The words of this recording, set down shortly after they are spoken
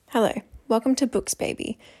Hello, welcome to Books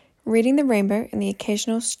Baby, reading the rainbow and the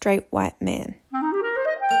occasional straight white man.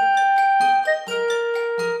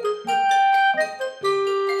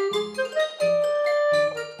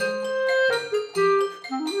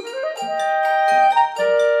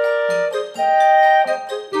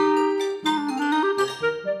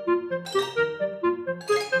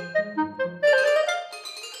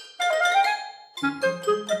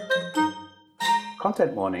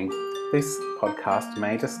 Content warning. This podcast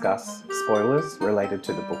may discuss spoilers related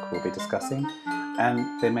to the book we'll be discussing,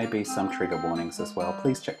 and there may be some trigger warnings as well.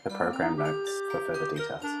 Please check the program notes for further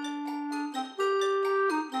details.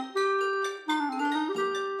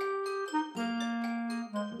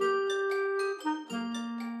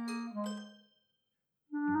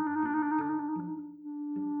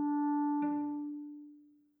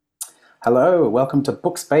 Hello, welcome to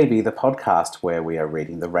Books Baby, the podcast where we are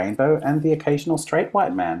reading the rainbow and the occasional straight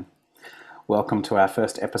white man. Welcome to our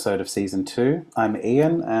first episode of Season 2. I'm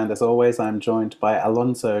Ian, and as always, I'm joined by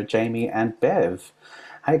Alonso, Jamie, and Bev.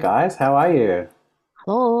 Hey guys, how are you?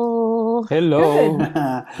 Hello.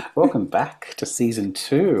 Hello. Welcome back to Season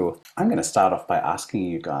 2. I'm going to start off by asking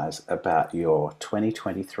you guys about your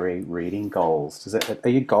 2023 reading goals. Are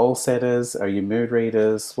you goal setters? Are you mood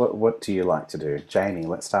readers? What do you like to do? Jamie,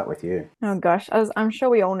 let's start with you. Oh gosh, as I'm sure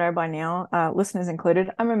we all know by now, listeners included,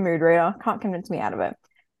 I'm a mood reader. Can't convince me out of it.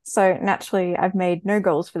 So naturally, I've made no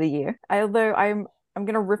goals for the year. Although I'm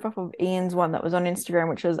going to rip off of Ian's one that was on Instagram,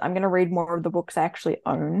 which is I'm going to read more of the books I actually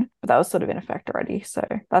own. But that was sort of in effect already. So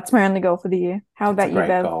that's my only goal for the year. How about you,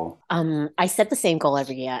 Bev? Goal. I set the same goal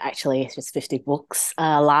every year, actually. It's just 50 books.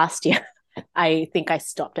 Last year, I think I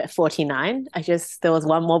stopped at 49. There was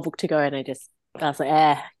one more book to go and I was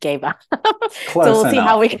like, gave up. Close so we'll see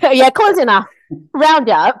how we go. Yeah, close enough. Round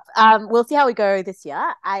up. We'll see how we go this year.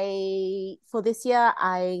 For this year,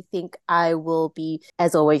 I think I will be,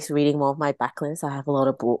 as always, reading more of my backlist. I have a lot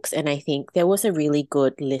of books, and I think there was a really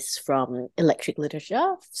good list from Electric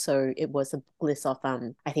Literature. So it was a book list of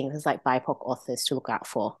I think it was like BIPOC authors to look out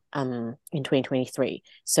for in 2023.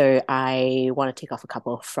 So I want to tick off a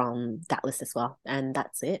couple from that list as well, and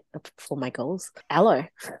that's it for my goals. Aloe.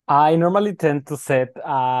 I normally tend to set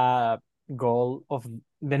a goal of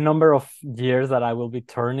the number of years that I will be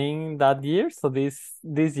turning that year. So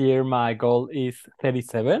this year my goal is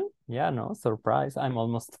 37. Yeah, no surprise. I'm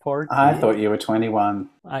almost 40. I thought you were 21.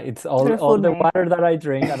 It's all the water that I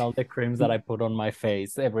drink and all the creams that I put on my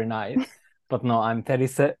face every night. But no, I'm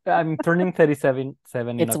 37. I'm turning 37.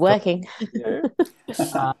 It's working.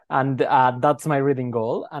 And that's my reading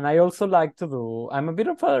goal. And I also like to I'm a bit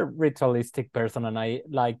of a ritualistic person, and I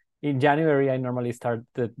like in January, I normally start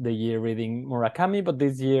the year reading Murakami, but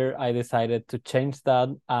this year I decided to change that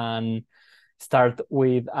and start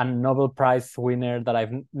with a Nobel Prize winner that I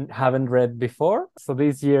haven't read before. So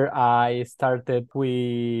this year I started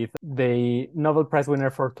with the Nobel Prize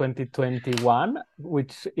winner for 2021, who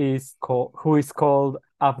is called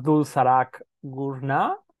Abdul Sarak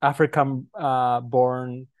Gurnah,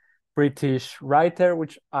 African-born British writer,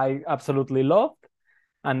 which I absolutely love.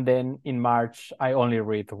 And then in March, I only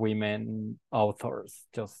read women authors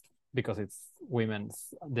just because it's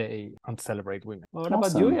Women's Day and to celebrate women. What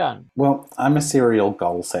about you, Jan? Well, I'm a serial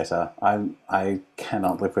goal setter. I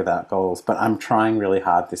cannot live without goals, but I'm trying really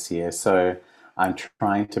hard this year. So I'm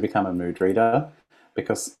trying to become a mood reader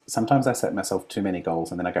because sometimes I set myself too many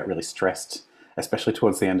goals and then I get really stressed, especially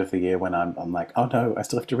towards the end of the year when I'm like, oh no, I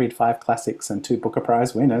still have to read 5 classics and 2 Booker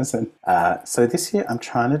Prize winners. And so this year I'm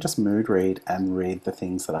trying to just mood read and read the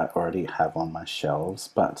things that I already have on my shelves.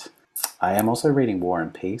 But I am also reading War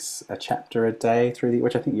and Peace, a chapter a day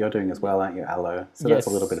which I think you're doing as well, aren't you, Aloe? So Yes. That's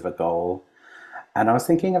a little bit of a goal. And I was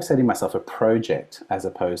thinking of setting myself a project as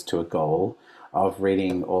opposed to a goal of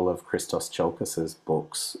reading all of Christos Tsiolkas's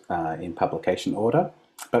books in publication order.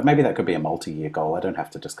 But maybe that could be a multi-year goal. I don't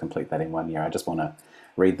have to just complete that in one year. I just want to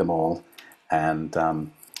read them all. And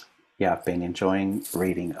I've been enjoying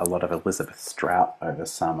reading a lot of Elizabeth Strout over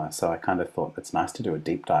summer. So I kind of thought it's nice to do a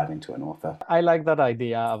deep dive into an author. I like that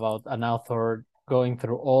idea about an author going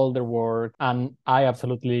through all their work. And I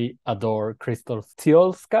absolutely adore Christos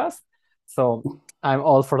Tsiolkas. So I'm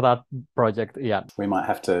all for that project. Yeah. We might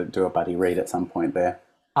have to do a buddy read at some point there.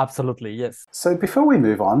 Absolutely, yes. So before we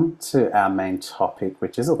move on to our main topic,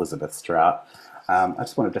 which is Elizabeth Strout, I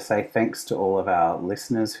just wanted to say thanks to all of our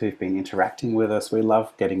listeners who've been interacting with us. We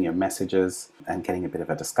love getting your messages and getting a bit of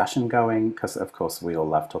a discussion going because, of course, we all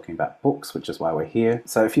love talking about books, which is why we're here.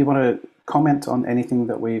 So if you want to comment on anything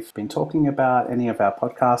that we've been talking about, any of our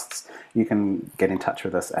podcasts, you can get in touch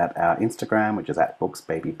with us at our Instagram, which is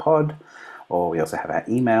 @BooksBabyPod. Or we also have our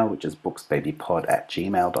email, which is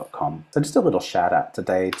booksbabypod@gmail.com. So just a little shout out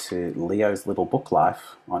today to Leo's Little Book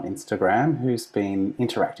Life on Instagram, who's been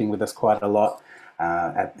interacting with us quite a lot.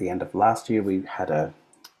 At the end of last year, we had a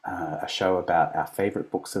show about our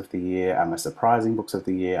favourite books of the year, our most surprising books of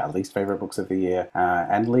the year, our least favourite books of the year.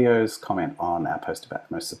 And Leo's comment on our post about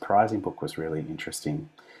the most surprising book was really interesting.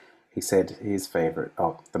 He said his favourite,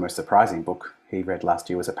 the most surprising book he read last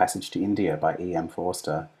year was A Passage to India by E.M.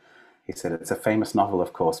 Forster. He said, it's a famous novel,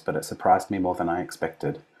 of course, but it surprised me more than I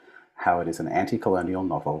expected, how it is an anti-colonial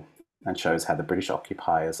novel and shows how the British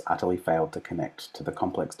occupiers utterly failed to connect to the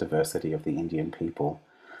complex diversity of the Indian people.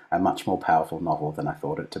 A much more powerful novel than I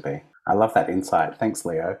thought it to be. I love that insight. Thanks,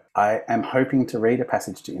 Leo. I am hoping to read A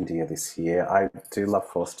Passage to India this year. I do love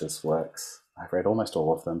Forster's works. I've read almost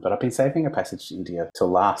all of them, but I've been saving A Passage to India till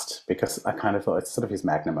last because I kind of thought it's sort of his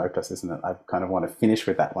magnum opus, isn't it? I kind of want to finish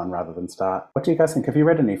with that one rather than start. What do you guys think? Have you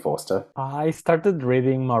read any Forster? I started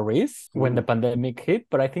reading Maurice when the pandemic hit,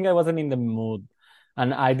 but I think I wasn't in the mood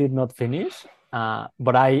and I did not finish.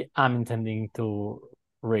 But I am intending to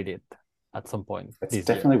read it at some point. It's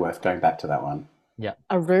definitely worth going back to that one. Yeah.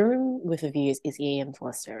 A Room with Reviews is E.M.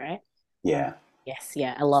 Forster, right? Yeah. Yes,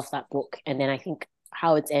 yeah. I love that book. And then I think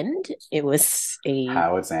Howard's End, it was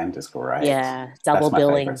Howard's End is great. Yeah, double That's my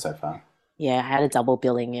billing. favourite so far. Yeah, I had a double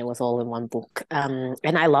billing. It was all in one book. And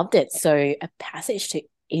I loved it. So A Passage to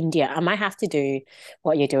India, I might have to do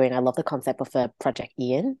what you're doing. I love the concept of a Project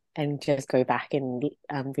Ian and just go back and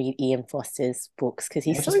read E.M. Forster's books because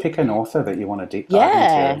he's just pick an author that you want to deep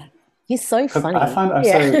dive into. He's so funny. I find I'm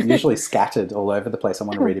so usually scattered all over the place. I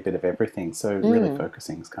want to read a bit of everything. So really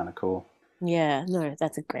focusing is kind of cool. Yeah, no,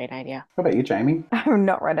 that's a great idea. What about you, Jamie? I have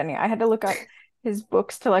not read any. I had to look up his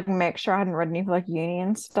books to like make sure I hadn't read any for like uni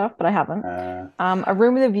and stuff, but I haven't. A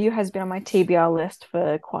Room with a View has been on my TBR list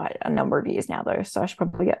for quite a number of years now, though, so I should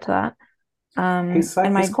probably get to that. He's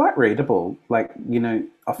quite readable. Like, you know,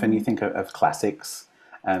 often you think of classics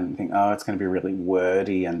and think, oh, it's going to be really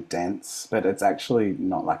wordy and dense, but it's actually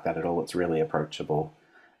not like that at all. It's really approachable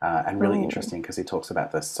and really interesting because he talks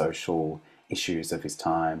about the social issues of his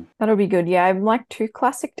time. That'll be good. Yeah, I'm like too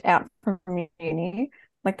classicked out from uni.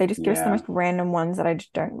 Like they just give us the most random ones that I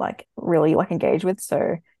just don't like really like engage with.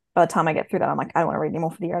 So by the time I get through that, I'm like, I don't want to read any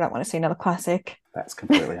more for the year. I don't want to see another classic. That's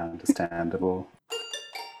completely understandable.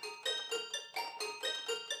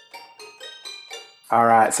 All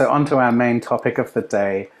right, so on to our main topic of the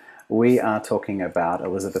day. We are talking about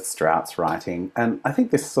Elizabeth Strout's writing, and I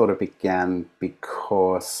think this sort of began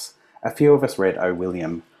because a few of us read O.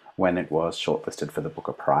 William when it was shortlisted for the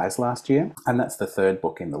Booker Prize last year, and that's the third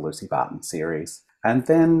book in the Lucy Barton series. And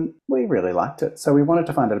then we really liked it, so we wanted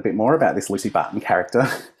to find out a bit more about this Lucy Barton character.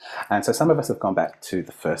 And so some of us have gone back to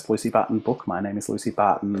the first Lucy Barton book, My Name is Lucy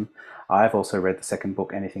Barton. I've also read the second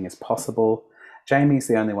book, Anything is Possible. Jamie's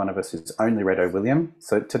the only one of us who's only read O. William.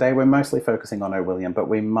 So today we're mostly focusing on O. William, but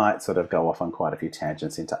we might sort of go off on quite a few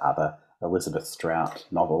tangents into other Elizabeth Strout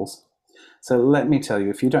novels. So let me tell you,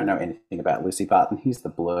 if you don't know anything about Lucy Barton, here's the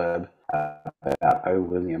blurb about O.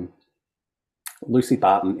 William. Lucy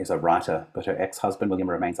Barton is a writer, but her ex-husband William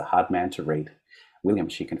remains a hard man to read. William,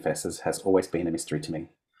 she confesses, has always been a mystery to me.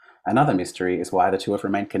 Another mystery is why the two have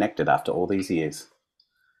remained connected after all these years.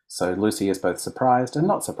 So Lucy is both surprised and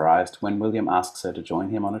not surprised when William asks her to join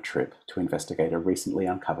him on a trip to investigate a recently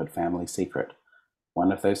uncovered family secret.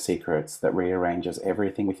 One of those secrets that rearranges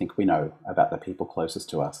everything we think we know about the people closest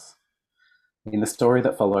to us. In the story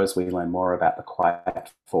that follows, we learn more about the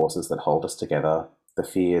quiet forces that hold us together, the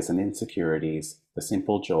fears and insecurities, the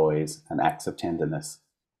simple joys and acts of tenderness,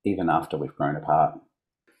 even after we've grown apart.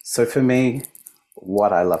 So for me,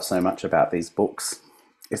 what I love so much about these books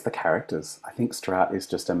is the characters. I think Strout is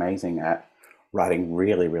just amazing at writing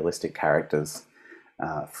really realistic characters,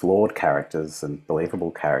 flawed characters and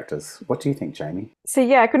believable characters. What do you think, Jamie? So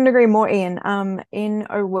yeah, I couldn't agree more, Ian. In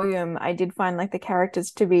O. William, I did find like the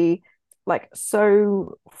characters to be like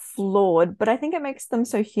so flawed, but I think it makes them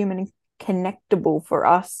so human and connectable for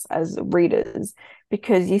us as readers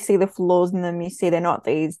because you see the flaws in them. You see they're not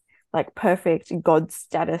these like perfect God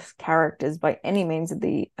status characters by any means of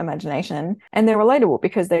the imagination, and they're relatable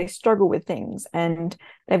because they struggle with things and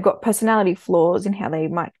they've got personality flaws in how they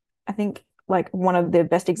might. I think like one of the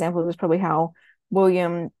best examples is probably how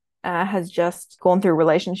William has just gone through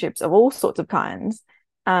relationships of all sorts of kinds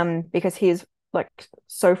because he is like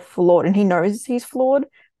so flawed and he knows he's flawed,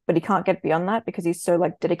 but he can't get beyond that because he's so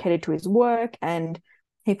like dedicated to his work and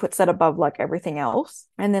he puts that above like everything else.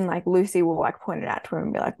 And then like Lucy will like point it out to him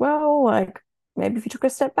and be like, well, like maybe if you took a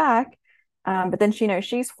step back. But then she knows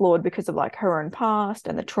she's flawed because of like her own past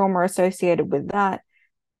and the trauma associated with that.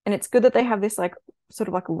 And it's good that they have this like sort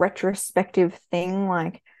of like a retrospective thing.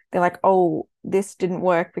 Like they're like, oh, this didn't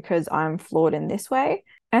work because I'm flawed in this way.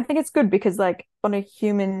 And I think it's good because like on a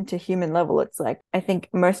human to human level, it's like I think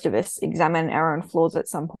most of us examine our own flaws at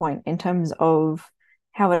some point in terms of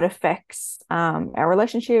how it affects our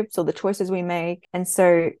relationships or the choices we make. And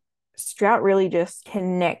so Strout really just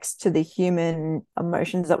connects to the human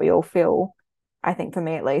emotions that we all feel. I think for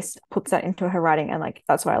me at least, puts that into her writing, and like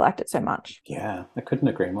that's why I liked it so much. Yeah, I couldn't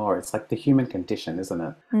agree more. It's like the human condition, isn't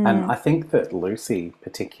it? And Mm, I think that Lucy,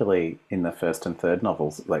 particularly in the first and third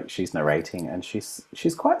novels, like she's narrating and she's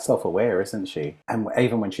quite self-aware, isn't she? And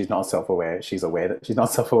even when she's not self-aware, she's aware that she's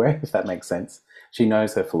not self-aware, if that makes sense. She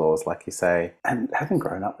knows her flaws, like you say. And having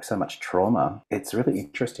grown up with so much trauma, it's really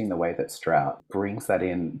interesting the way that Strout brings that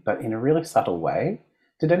in, but in a really subtle way.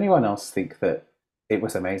 Did anyone else think that it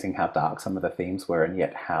was amazing how dark some of the themes were and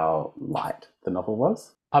yet how light the novel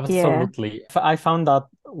was? yeah. Absolutely. I found that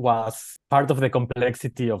was part of the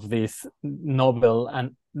complexity of this novel,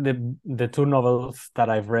 and the two novels that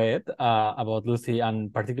I've read about Lucy,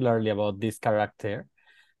 and particularly about this character,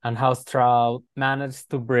 and how Stroud managed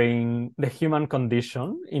to bring the human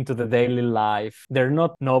condition into the daily life. They're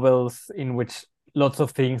not novels in which lots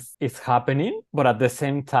of things is happening, but at the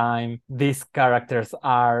same time, these characters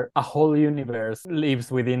are a whole universe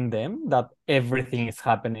lives within them, that everything is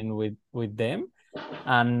happening with them.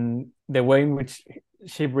 And the way in which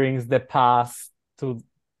she brings the past to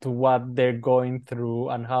what they're going through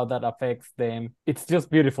and how that affects them, it's just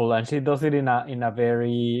beautiful. And she does it in a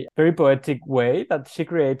very very poetic way, that she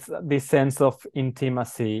creates this sense of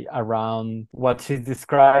intimacy around what she's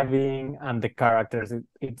describing and the characters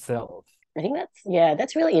itself. I think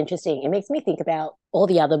that's really interesting. It makes me think about all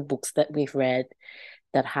the other books that we've read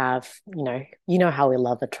that have, how we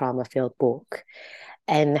love a trauma-filled book,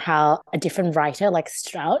 and how a different writer like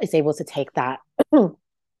Strout is able to take that,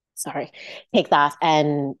 sorry, take that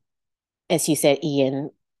and, as you said,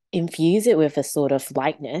 Ian, infuse it with a sort of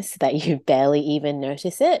lightness that you barely even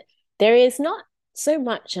notice it. There is not so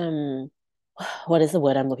much what is the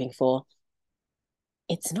word I'm looking for?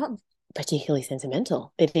 It's not particularly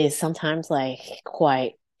sentimental. It is sometimes like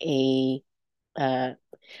quite a uh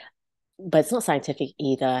but it's not scientific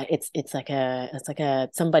either. It's like a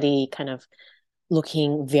somebody kind of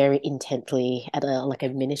looking very intently at a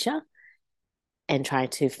miniature and trying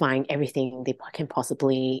to find everything they can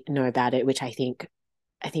possibly know about it, which I think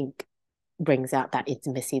brings out that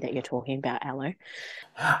intimacy that you're talking about, Aloe.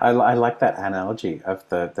 I like that analogy of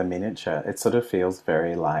the miniature. It sort of feels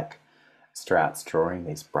very like Strout's drawing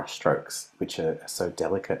these brushstrokes, which are so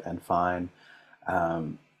delicate and fine,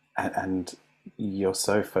 and you're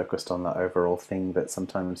so focused on the overall thing that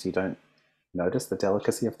sometimes you don't notice the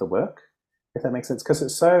delicacy of the work, if that makes sense, because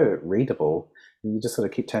it's so readable. You just sort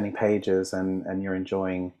of keep turning pages and you're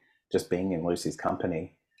enjoying just being in Lucy's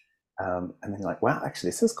company. And then you're like, wow,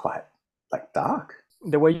 actually, this is quite like dark.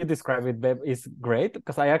 The way you describe it, Beb, is great,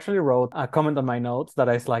 because I actually wrote a comment on my notes that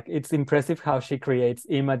is like, it's impressive how she creates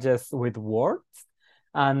images with words.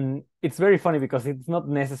 And it's very funny because it's not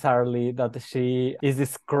necessarily that she is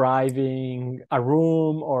describing a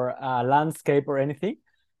room or a landscape or anything,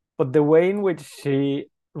 but the way in which she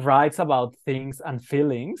writes about things and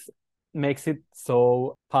feelings makes it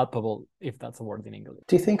so palpable, if that's a word in English.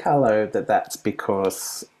 Do you think, Arlo, that that's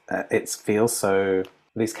because it feels so,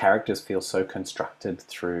 these characters feel so constructed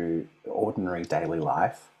through ordinary daily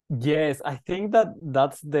life? Yes, I think that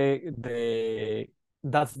that's the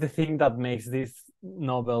thing that makes these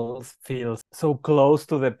novels feel so close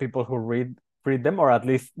to the people who read them, or at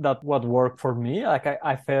least that what worked for me. Like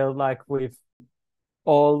I felt like we've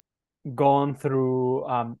all gone through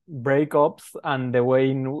breakups, and the way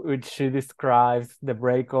in which she describes the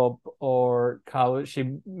breakup, or how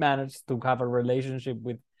she managed to have a relationship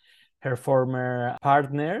with her former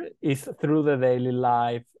partner, is through the daily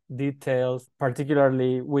life details,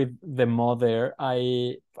 particularly with the mother.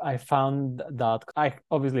 I found that I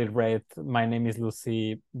obviously read My Name is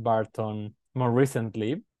Lucy Barton more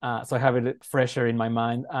recently, so I have it fresher in my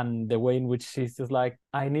mind, and the way in which she's just like,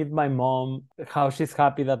 I need my mom, how she's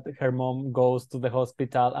happy that her mom goes to the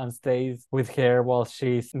hospital and stays with her while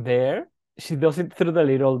she's there. She does it through the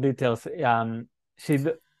little details. She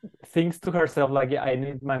thinks to herself like, yeah, I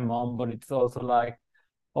need my mom, but it's also like,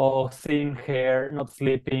 oh, seeing her not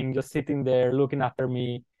sleeping, just sitting there looking after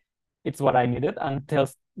me, it's what I needed. And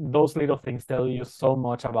tells those little things tell you so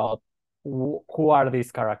much about who are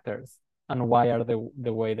these characters and why are they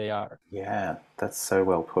the way they are. Yeah, that's so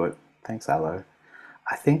well put. Thanks, Aloe.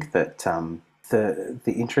 I think that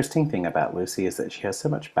the interesting thing about Lucy is that she has so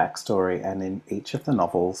much backstory, and in each of the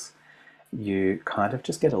novels, you kind of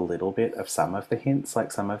just get a little bit of some of the hints,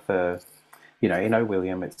 like some of You know, in O.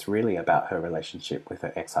 William, it's really about her relationship with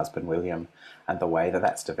her ex-husband, William, and the way that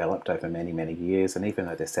that's developed over many, many years. And even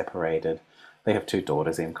though they're separated, they have two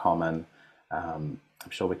daughters in common. I'm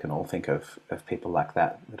sure we can all think of people like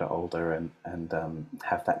that are older and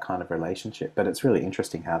have that kind of relationship. But it's really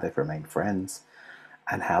interesting how they've remained friends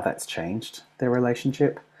and how that's changed their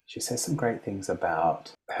relationship. She says some great things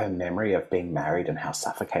about her memory of being married and how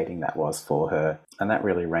suffocating that was for her. And that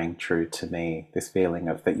really rang true to me, this feeling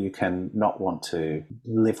of that you can not want to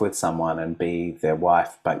live with someone and be their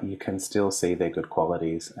wife, but you can still see their good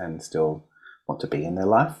qualities and still want to be in their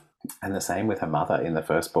life. And the same with her mother in the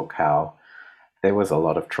first book, how there was a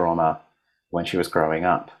lot of trauma when she was growing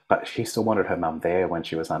up, but she still wanted her mum there when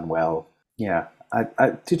she was unwell. Yeah.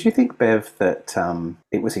 Did you think, Bev, that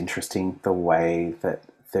it was interesting the way that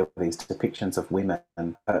there were these depictions of women?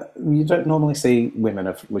 You don't normally see women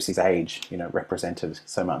of Lucy's age, you know, represented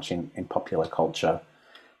so much in popular culture,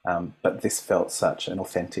 but this felt such an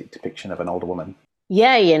authentic depiction of an older woman.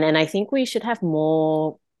 Yeah, Ian, and I think we should have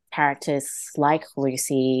more characters like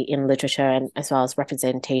Lucy in literature and as well as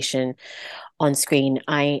representation on screen.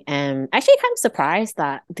 I am actually kind of surprised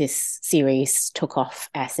that this series took off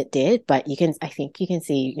as it did, but I think you can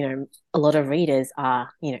see, a lot of readers are,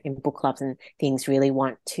 in book clubs and things really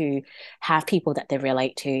want to have people that they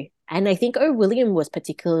relate to. And I think O. William was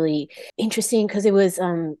particularly interesting because it was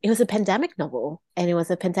a pandemic novel, and it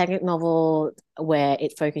was a pandemic novel where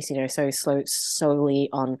it focused, solely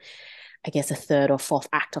on, I guess, a third or fourth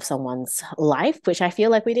act of someone's life, which I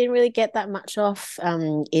feel like we didn't really get that much of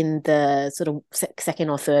in the sort of second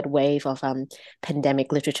or third wave of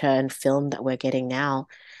pandemic literature and film that we're getting now.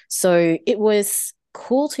 So it was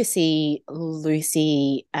cool to see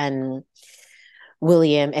Lucy and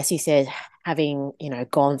William, as you said, having,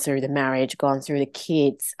 gone through the marriage, gone through the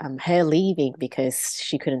kids, her leaving because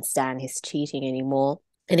she couldn't stand his cheating anymore.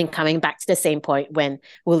 And then coming back to the same point when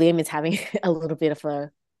William is having a little bit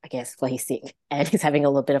of he's sick and he's having a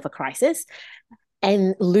little bit of a crisis.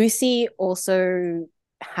 And Lucy also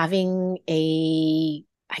having change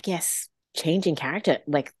in character,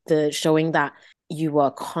 like the showing that you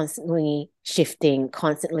are constantly shifting,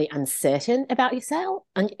 constantly uncertain about yourself,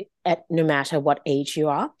 no matter what age you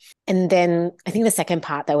are. And then I think the second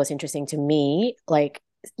part that was interesting to me, like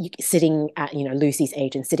sitting at, Lucy's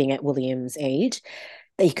age and sitting at William's age,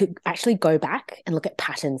 that you could actually go back and look at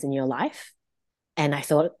patterns in your life. And I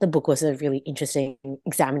thought the book was a really interesting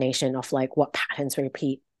examination of like what patterns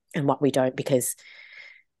repeat and what we don't, because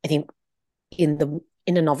I think in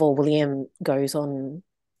the novel, William goes on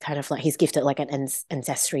kind of like he's gifted like an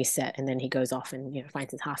ancestry set, and then he goes off and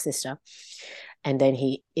finds his half sister, and then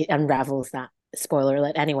it unravels that, spoiler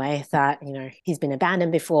alert anyway, that he's been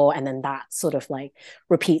abandoned before, and then that sort of like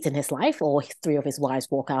repeats in his life, or three of his wives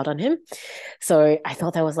walk out on him. So I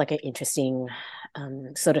thought that was like an interesting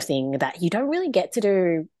sort of thing that you don't really get to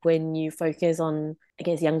do when you focus on, I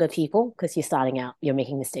guess, younger people, because you're starting out, you're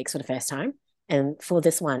making mistakes for the first time. And for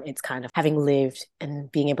this one, it's kind of having lived and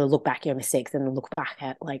being able to look back at your mistakes and look back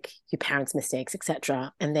at like your parents' mistakes,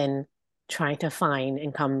 etc., and then trying to find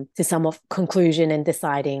and come to some of conclusion and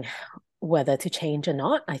deciding whether to change or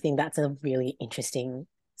not. I think that's a really interesting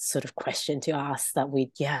sort of question to ask that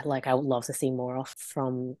I would love to see more of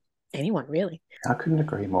from anyone, really. I couldn't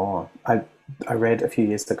agree more. I read a few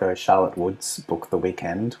years ago Charlotte Wood's book The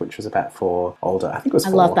Weekend, which was about four older, I think it was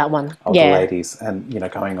four, love that one. older ladies, and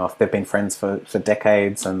going off. They've been friends for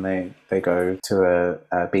decades, and they go to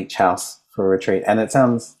a beach house for a retreat. And it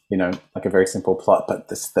sounds, like a very simple plot, but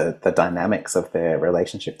the dynamics of their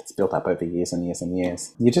relationship that's built up over years and years and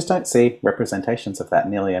years. You just don't see representations of that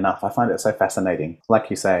nearly enough. I find it so fascinating. Like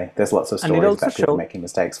you say, there's lots of stories about people making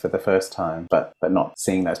mistakes for the first time, but not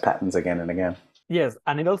seeing those patterns again and again. Yes,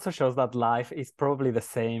 and it also shows that life is probably the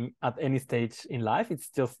same at any stage in life. It's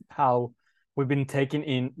just how we've been taking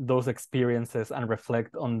in those experiences and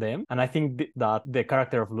reflect on them. And I think that the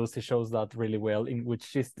character of Lucy shows that really well, in which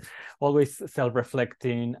she's always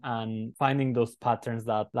self-reflecting and finding those patterns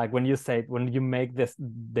that, like when you make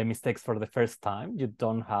the mistakes for the first time, you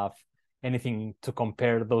don't have anything to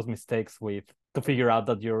compare those mistakes with to figure out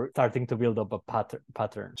that you're starting to build up a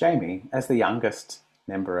pattern. Jamie, as the youngest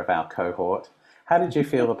member of our cohort, how did you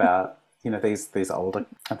feel about these older,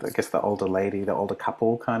 I guess the older lady, the older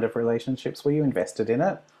couple kind of relationships? Were you invested in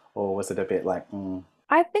it, or was it a bit like,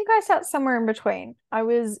 I think I sat somewhere in between. I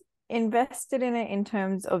was invested in it in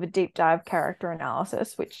terms of a deep dive character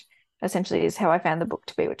analysis, which essentially is how I found the book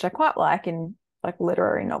to be, which I quite like in like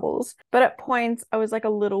literary novels. But at points I was like a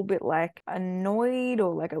little bit like annoyed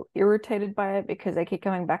or like irritated by it, because they keep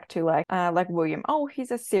coming back to like William, oh,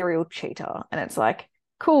 he's a serial cheater, and it's like,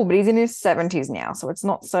 cool, but he's in his 70s now, so it's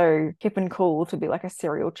not so hip and cool to be like a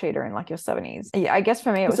serial cheater in like your 70s. Yeah, I guess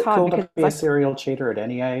for me it Is was it hard cool because to be a like serial cheater at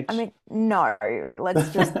any age? I mean, no,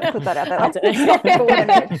 let's just put that out there. I Like, it's not cool at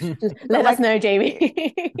any age. Let But us like know, Jamie.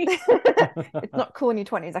 it's not cool in your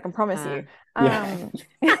 20s, I can promise you. Yeah.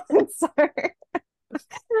 So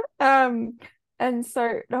um and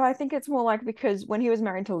so no, I think it's more like because when he was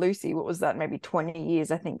married to Lucy, what was that, maybe 20 years,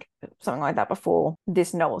 I think, something like that before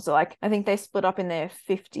this novel. So like I think they split up in their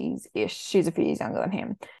 50s-ish. She's a few years younger than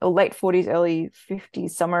him. Or late 40s, early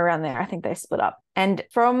 50s, somewhere around there. I think they split up. And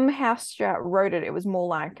from how Strout wrote it, it was more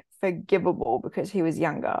like forgivable because he was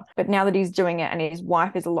younger. But now that he's doing it and his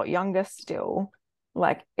wife is a lot younger still,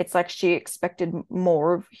 like it's like she expected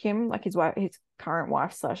more of him, like his wife, his current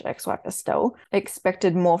wife slash ex-wife Estelle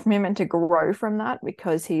expected more from him and to grow from that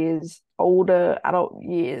because he is older adult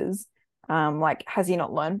years. Like has he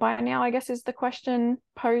not learned by now, I guess, is the question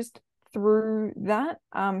posed through that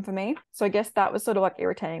for me. So I guess that was sort of like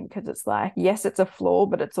irritating because it's like, yes, it's a flaw,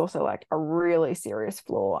 but it's also like a really serious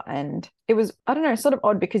flaw. And it was, I don't know, sort of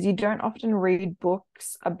odd because you don't often read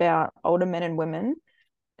books about older men and women,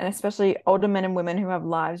 and especially older men and women who have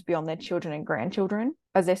lives beyond their children and grandchildren,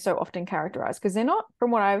 as they're so often characterized. Because they're not, from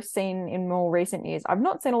what I've seen in more recent years, I've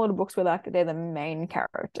not seen a lot of books where like they're the main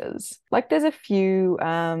characters. Like there's a few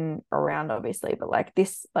around, obviously, but like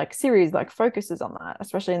this like series like focuses on that,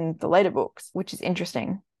 especially in the later books, which is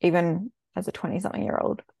interesting, even as a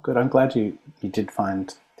 20-something-year-old. Good. I'm glad you did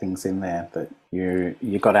find things in there that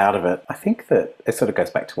you got out of it. I think that it sort of goes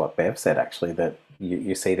back to what Bev said, actually, that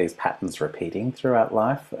you see these patterns repeating throughout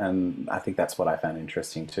life. And I think that's what I found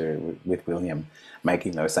interesting too with William,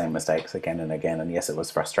 making those same mistakes again and again. And yes, it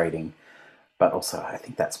was frustrating, but also I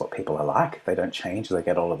think that's what people are like. They don't change as they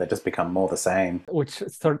get older. They just become more the same. Which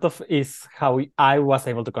sort of is how I was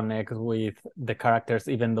able to connect with the characters,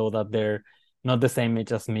 even though that they're not the same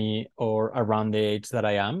age as me or around the age that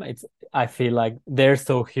I am. I feel like they're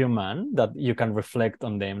so human that you can reflect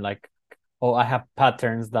on them. Like, oh, I have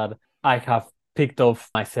patterns that I have picked off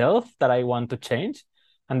myself that I want to change.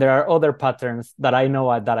 And there are other patterns that I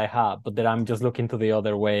know that I have, but that I'm just looking to the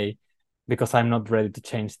other way because I'm not ready to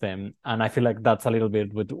change them. And I feel like that's a little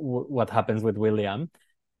bit with what happens with William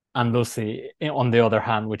and Lucy, on the other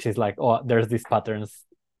hand, which is like, oh, there's these patterns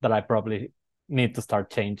that I probably need to start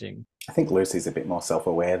changing. I think Lucy's a bit more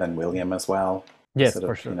self-aware than William as well. Yes, sort of,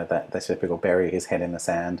 for sure. You know, that typical bury his head in the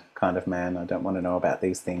sand kind of man. I don't want to know about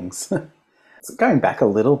these things. So going back a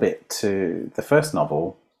little bit to the first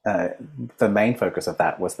novel, the main focus of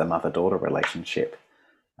that was the mother-daughter relationship.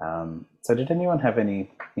 So did anyone have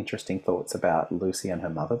any interesting thoughts about Lucy and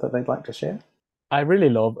her mother that they'd like to share? I really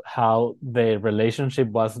love how the relationship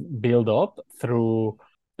was built up through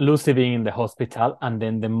Lucy being in the hospital and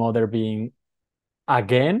then the mother being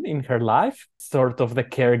again in her life, sort of the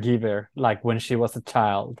caregiver, like when she was a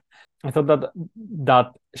child. I thought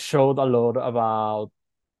that showed a lot about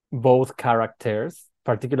both characters,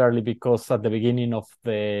 particularly because at the beginning of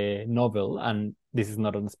the novel, and this is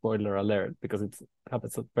not a spoiler alert because it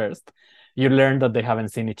happens at first, you learn that they haven't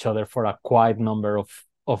seen each other for a quite number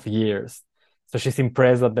of years. So she's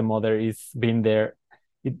impressed that the mother is being there.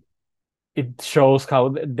 It shows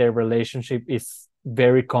how their relationship is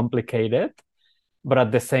very complicated, but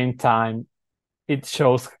at the same time, it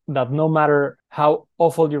shows that no matter how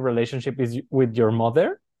awful your relationship is with your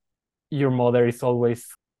mother is always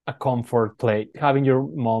a comfort place. Having your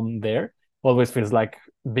mom there always feels like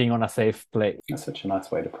being on a safe place. That's such a nice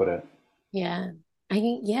way to put it. Yeah.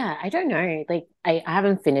 I don't know. Like I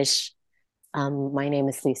haven't finished My Name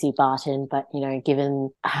is Lucy Barton, but given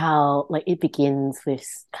how like it begins with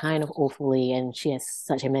kind of awfully and she has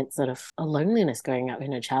such immense sort of a loneliness growing up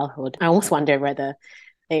in her childhood, I almost wonder whether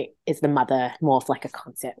is the mother more of like a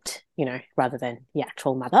concept, rather than the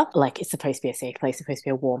actual mother. Like it's supposed to be a safe place, supposed to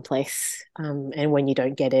be a warm place. And when you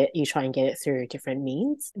don't get it, you try and get it through different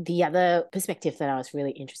means. The other perspective that I was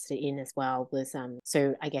really interested in as well was,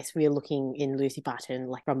 so I guess we're looking in Lucy Barton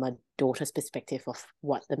like from a daughter's perspective of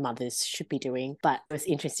what the mothers should be doing. But it was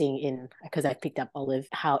interesting because I picked up Olive,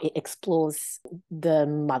 how it explores the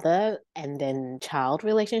mother and then child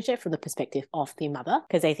relationship from the perspective of the mother.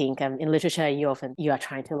 Because I think in literature, you are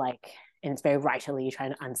trying to like, and it's very rightly, you're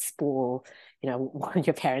trying to unspool, what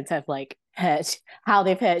your parents have like hurt, how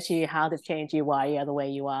they've hurt you, how they've changed you, why you are the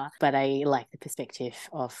way you are. But I like the perspective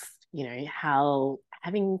of, how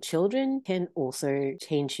having children can also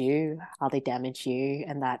change you, how they damage you,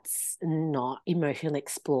 and that's not emotionally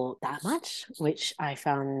explored that much, which I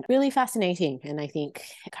found really fascinating. And I think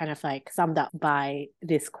kind of like summed up by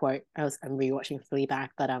this quote. I'm rewatching Fleabag,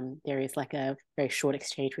 but there is like a very short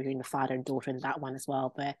exchange between the father and daughter in that one as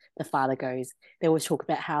well, where the father goes, they always talk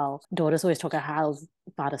about how daughters always talk about how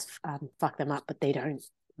fathers fuck them up, but they don't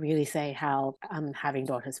really say how having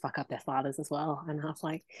daughters fuck up their fathers as well. And I was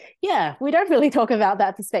like, yeah, we don't really talk about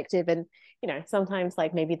that perspective. And sometimes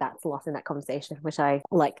like maybe that's lost in that conversation, which I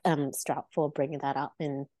like Strout for bringing that up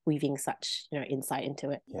and weaving such insight into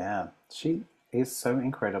it. Yeah, she is so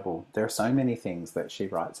incredible. There are so many things that she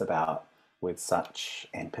writes about with such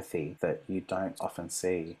empathy that you don't often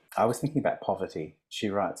see. I was thinking about poverty. She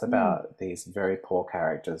writes about these very poor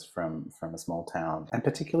characters from a small town, and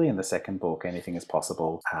particularly in the second book, Anything is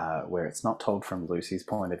Possible, where it's not told from Lucy's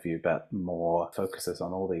point of view, but more focuses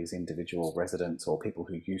on all these individual residents or people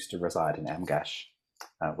who used to reside in Amgash,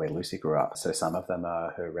 where Lucy grew up. So some of them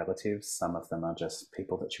are her relatives, some of them are just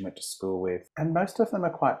people that she went to school with, and most of them are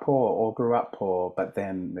quite poor or grew up poor, but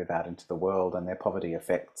then move out into the world, and their poverty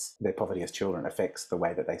as children affects the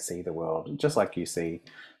way that they see the world. Just like you see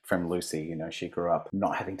from Lucy, she grew up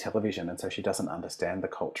not having television, and so she doesn't understand the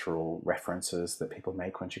cultural references that people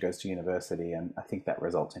make when she goes to university, and I think that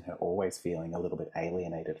results in her always feeling a little bit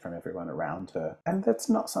alienated from everyone around her. And that's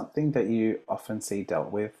not something that you often see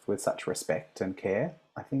dealt with such respect and care,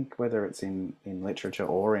 I think, whether it's in literature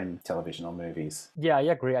or in television or movies. Yeah, I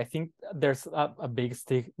agree. I think there's a big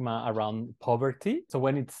stigma around poverty. So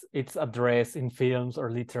when it's addressed in films or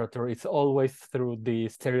literature, it's always through the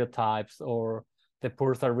stereotypes, or the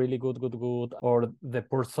poor are really good, or the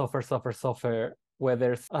poor suffer.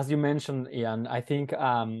 Whether, as you mentioned, Ian, I think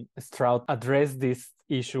Strout addressed this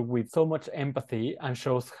issue with so much empathy and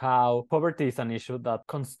shows how poverty is an issue that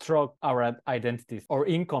constructs our identities, or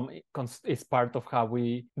income is part of how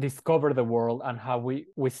we discover the world and how we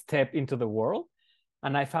step into the world.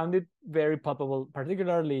 And I found it very palpable,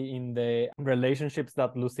 particularly in the relationships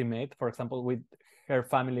that Lucy made, for example, with her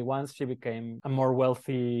family. Once she became a more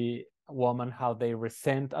wealthy woman, how they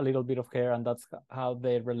resent a little bit of her, and that's how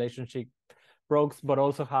their relationship broke, but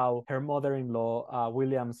also how her mother-in-law,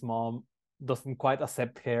 William's mom, doesn't quite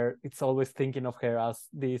accept her. It's always thinking of her as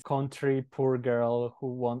this country poor girl who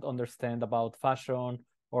won't understand about fashion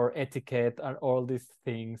or etiquette and all these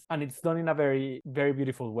things. And it's done in a very, very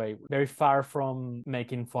beautiful way, very far from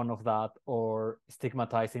making fun of that or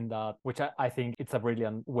stigmatizing that, which I think it's a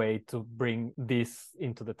brilliant way to bring this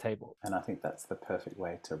into the table. And I think that's the perfect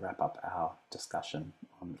way to wrap up our discussion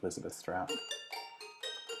on Elizabeth Strout.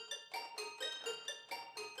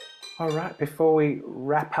 All right, before we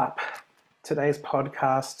wrap up today's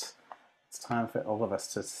podcast, it's time for all of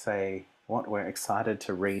us to say what we're excited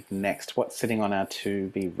to read next. What's sitting on our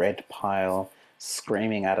to-be-read pile,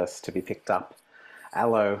 screaming at us to be picked up.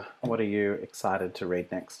 Aloe, what are you excited to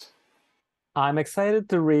read next? I'm excited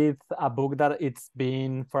to read a book that it's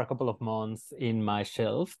been for a couple of months in my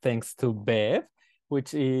shelf, thanks to Bev,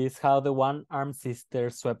 which is How the One-Armed Sister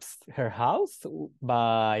Swept Her House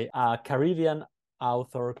by a Caribbean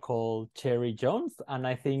author called Cherry Jones. And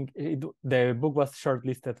I think the book was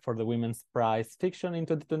shortlisted for the Women's Prize Fiction in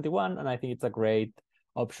 2021, and I think it's a great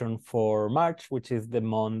option for March, which is the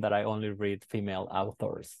month that I only read female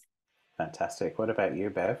authors. Fantastic. What about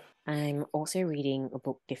you, Bev? I'm also reading a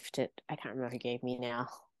book gifted, I can't remember who gave me now,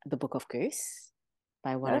 The Book of Goose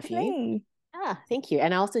by one of you. Me. Thank you.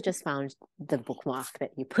 And I also just found the bookmark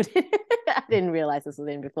that you put in. I didn't realize this was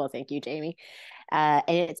in before. Thank you, Jamie. And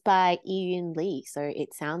it's by Ian Lee. So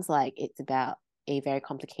it sounds like it's about a very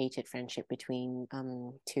complicated friendship between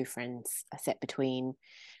two friends set between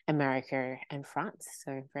America and France.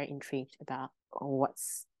 So I'm very intrigued about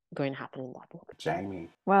what's going to happen in that book. Jamie.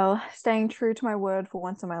 Well, staying true to my word for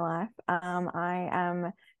once in my life, I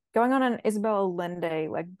am going on an Isabel Allende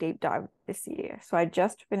deep dive this year. So I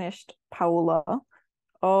just finished Paola.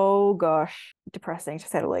 Oh gosh, depressing to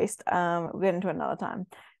say the least. We'll get into it another time.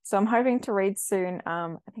 So I'm hoping to read soon.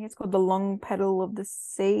 I think it's called The Long Petal of the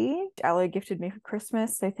Sea. Aloe gifted me for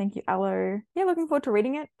Christmas, so thank you, Aloe. Yeah, looking forward to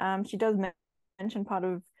reading it. She does mention part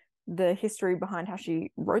of the history behind how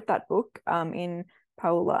she wrote that book in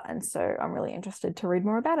Paola, and so I'm really interested to read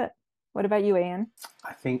more about it. What about you, Ian?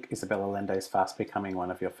 I think Isabel Allende is fast becoming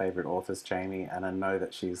one of your favourite authors, Jamie, and I know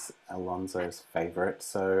that she's Alonso's favourite.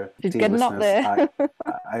 So, She's dear getting up listeners, there.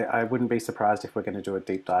 I wouldn't be surprised if we're going to do a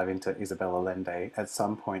deep dive into Isabel Allende at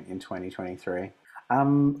some point in 2023.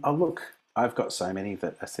 Oh, look, I've got so many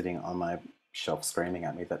that are sitting on my shelf screaming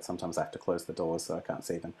at me that sometimes I have to close the doors so I can't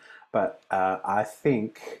see them. But I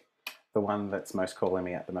think the one that's most calling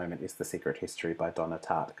me at the moment is The Secret History by Donna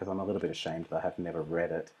Tartt, because I'm a little bit ashamed that I have never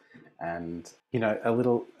read it. And, a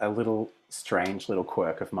little strange little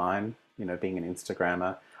quirk of mine, being an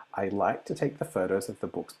Instagrammer, I like to take the photos of the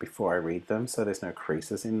books before I read them, so there's no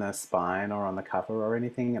creases in the spine or on the cover or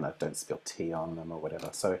anything, and I don't spill tea on them or whatever.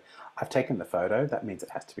 So I've taken the photo. That means it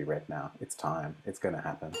has to be read now. It's time. It's going to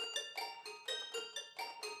happen.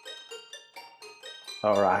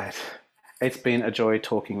 All right. It's been a joy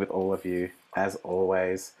talking with all of you, as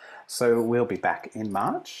always. So we'll be back in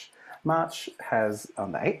March. March has,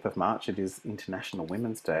 on the 8th of March, it is International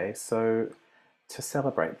Women's Day. So to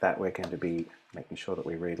celebrate that, we're going to be making sure that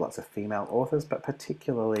we read lots of female authors, but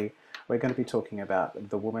particularly we're going to be talking about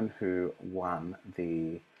the woman who won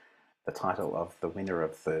the title of the winner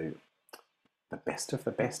of the best of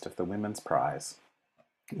the Women's Prize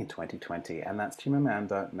in 2020, and that's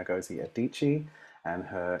Chimamanda Ngozi Adichie and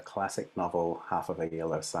her classic novel Half of a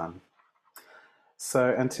Yellow Sun.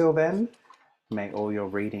 So until then, may all your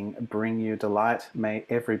reading bring you delight, may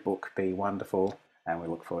every book be wonderful, and we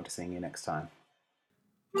look forward to seeing you next time.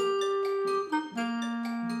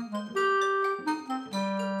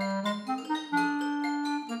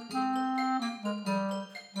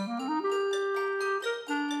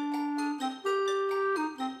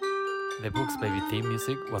 The Books Baby theme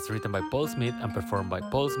music was written by Paul Smith and performed by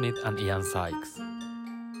Paul Smith and Ian Sykes.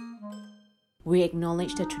 We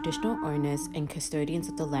acknowledge the traditional owners and custodians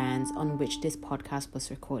of the lands on which this podcast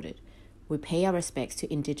was recorded. We pay our respects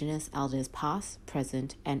to Indigenous elders past,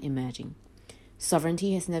 present, and emerging.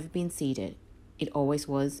 Sovereignty has never been ceded. It always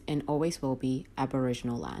was and always will be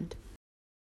Aboriginal land.